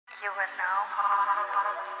You are now part of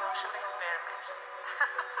a social experiment.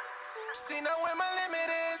 See now where my limit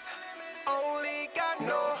is. Only got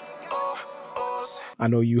no ohs. I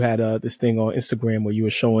know you had this thing on Instagram where you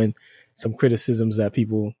were showing some criticisms that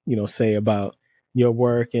people, say about your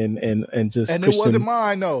work and just And Christian, it wasn't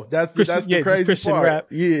mine though. That's the crazy Christian part. rap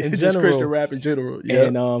Yeah, in just general. Christian rap in general. Yeah.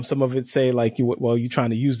 And some of it say like you're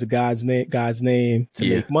trying to use the God's name to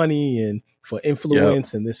make money and for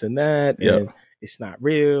influence and this and that. And it's not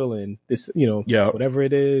real and this, whatever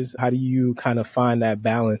it is. How do you kind of find that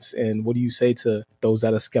balance? And what do you say to those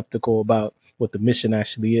that are skeptical about what the mission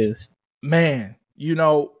actually is? Man,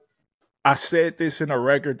 I said this in a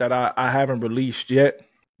record that I haven't released yet.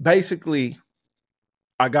 Basically,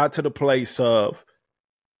 I got to the place of,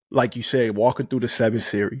 like you said, walking through the 7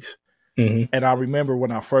 series. Mm-hmm. And I remember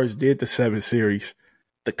when I first did the 7 series,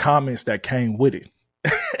 the comments that came with it.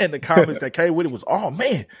 And the comments that came with it was, oh,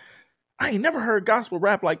 man, I ain't never heard gospel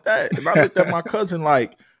rap like that. And I looked at my cousin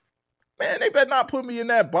like, man, they better not put me in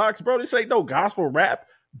that box, bro. This ain't no gospel rap.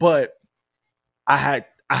 But I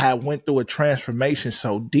had went through a transformation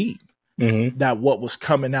so deep that what was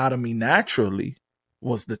coming out of me naturally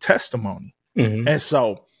was the testimony. Mm-hmm. And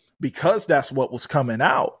so because that's what was coming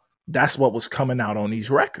out, that's what was coming out on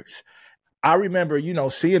these records. I remember,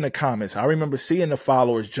 seeing the comments. I remember seeing the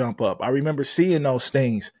followers jump up. I remember seeing those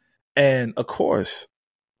things. And of course,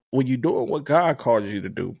 when you're doing what God calls you to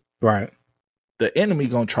do, right, the enemy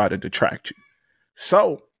going to try to detract you.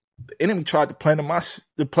 So the enemy tried to plant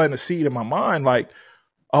a seed in my mind like,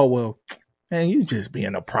 oh, well, man, you just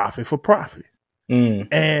being a prophet for profit.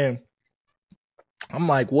 And I'm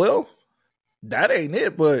like, well, that ain't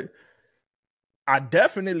it. But I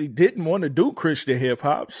definitely didn't want to do Christian hip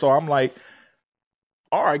hop. So I'm like,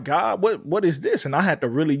 all right, God, what is this? And I had to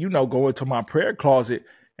really, go into my prayer closet.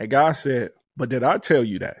 And God said, but did I tell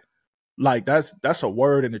you that? Like, that's a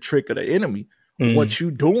word and a trick of the enemy. What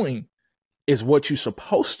you doing is what you're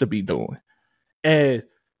supposed to be doing. And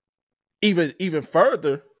even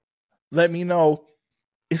further, let me know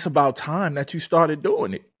it's about time that you started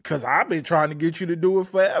doing it. Because I've been trying to get you to do it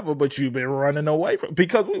forever, but you've been running away from it.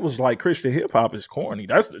 Because we was like, Christian hip hop is corny.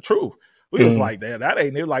 That's the truth. We was like, that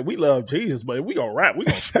ain't it. Like, we love Jesus, but if we gonna rap, we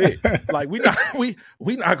gonna spit. Like, we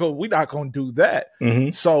not gonna do that.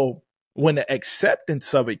 So when the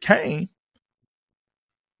acceptance of it came,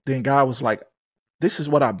 then God was like, this is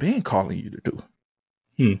what I've been calling you to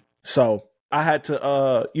do. So I had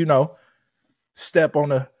to, step on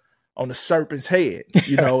the serpent's head,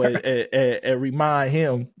 and remind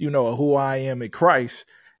him, of who I am in Christ.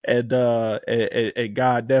 And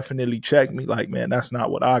God definitely checked me like, man, that's not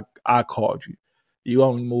what I called you. You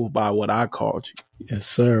only move by what I called you. Yes,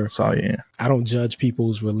 sir. So, yeah. I don't judge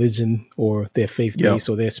people's religion or their faith base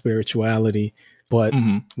or their spirituality. But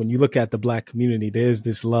when you look at the Black community, there's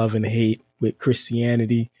this love and hate with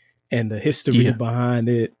Christianity and the history behind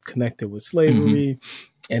it connected with slavery.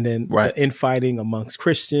 And then the infighting amongst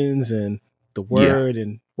Christians and the word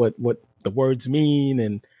and what the words mean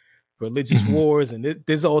and religious wars. And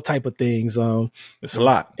there's all type of things. It's a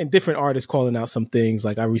lot. And different artists calling out some things.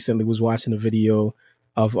 Like I recently was watching a video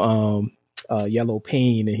of Yellow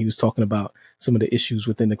Pain, and he was talking about some of the issues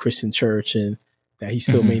within the Christian church and that he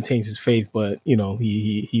still maintains his faith, but,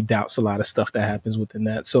 he doubts a lot of stuff that happens within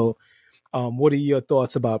that. So what are your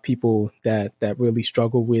thoughts about people that really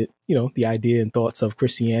struggle with, the idea and thoughts of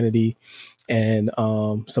Christianity and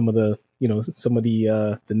some of the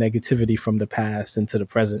negativity from the past into the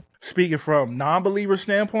present? Speaking from non-believer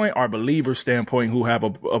standpoint or believer standpoint who have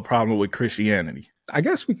a problem with Christianity? I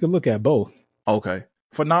guess we could look at both. Okay.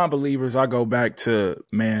 For non-believers, I go back to,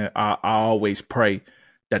 man, I always pray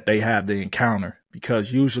that they have the encounter,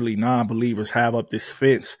 because usually non-believers have up this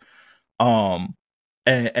fence and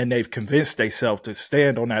they've convinced themselves to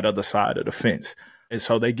stand on that other side of the fence. And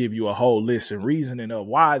so they give you a whole list and reasoning of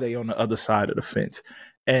why they on the other side of the fence.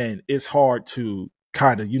 And it's hard to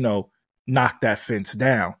kind of, knock that fence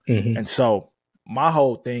down. And so my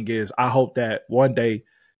whole thing is, I hope that one day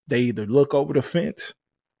they either look over the fence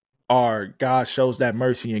or God shows that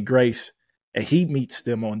mercy and grace and he meets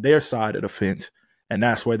them on their side of the fence. And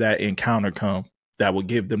that's where that encounter comes that will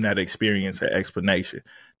give them that experience and explanation.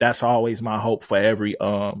 That's always my hope for every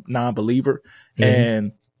non-believer.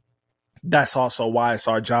 And that's also why it's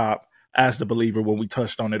our job as the believer, when we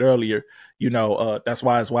touched on it earlier, that's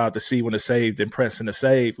why it's wild to see when the saved impressing the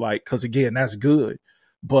saved, like, because again, that's good.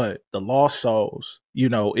 But the lost souls,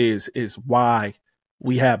 is why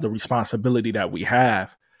we have the responsibility that we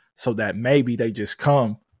have, so that maybe they just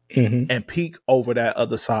come and peek over that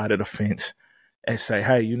other side of the fence and say,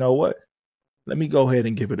 hey, you know what? Let me go ahead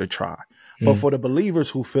and give it a try. But for the believers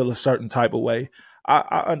who feel a certain type of way,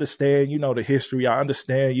 I understand, you know, the history. I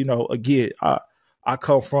understand, you know, again, I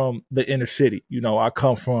come from the inner city, you know, I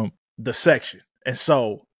come from the section. And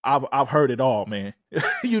so I've heard it all, man.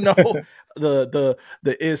 You know,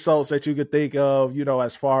 the insults that you could think of, you know,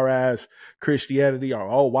 as far as Christianity, or,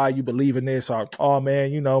 oh, why you believe in this, or, oh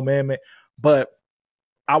man, you know, man. But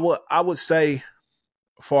I would say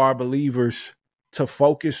for our believers to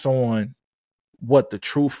focus on what the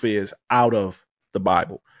truth is out of the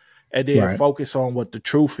Bible, and then focus on what the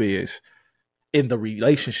truth is in the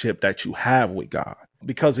relationship that you have with God.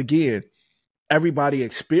 Because again, everybody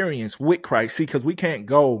experience with Christ. See, because we can't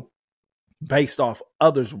go based off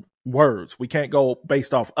others' words. We can't go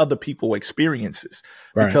based off other people's experiences.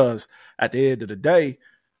 Because at the end of the day,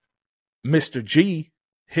 Mr. G,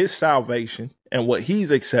 his salvation and what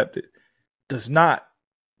he's accepted does not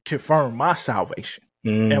confirm my salvation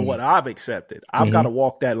and what I've accepted. I've got to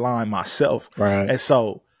walk that line myself. And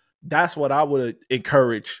so that's what I would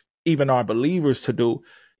encourage even our believers to do.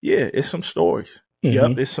 Yeah, it's some stories.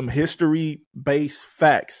 Yep, it's some history-based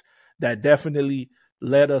facts that definitely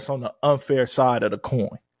led us on the unfair side of the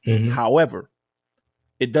coin. However,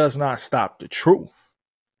 it does not stop the truth,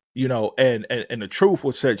 you know, and the truth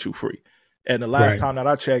will set you free. And the last time that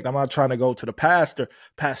I checked, I'm not trying to go to the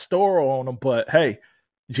pastoral on them, but hey,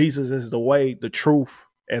 Jesus is the way, the truth,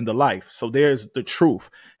 and the life. So there's the truth.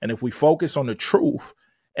 And if we focus on the truth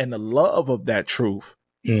and the love of that truth,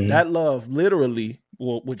 that love literally,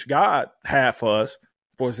 which God had for us,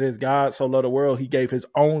 for it says God so loved the world, he gave his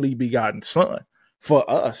only begotten son for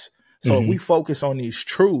us. So if we focus on these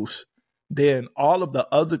truths, then all of the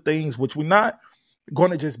other things, which we're not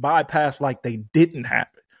going to just bypass like they didn't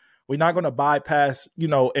happen. We're not going to bypass, you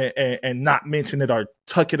know, and not mention it or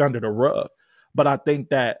tuck it under the rug. But I think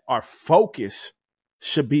that our focus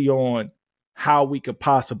should be on how we could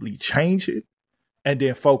possibly change it, and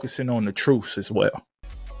then focusing on the truths as well.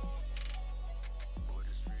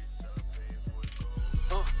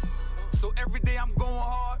 So every day I'm going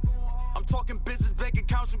hard. I'm talking business, bank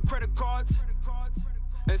accounts, and credit cards.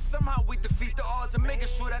 And somehow we defeat the odds and making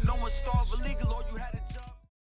sure that no one starves illegal or you had a job.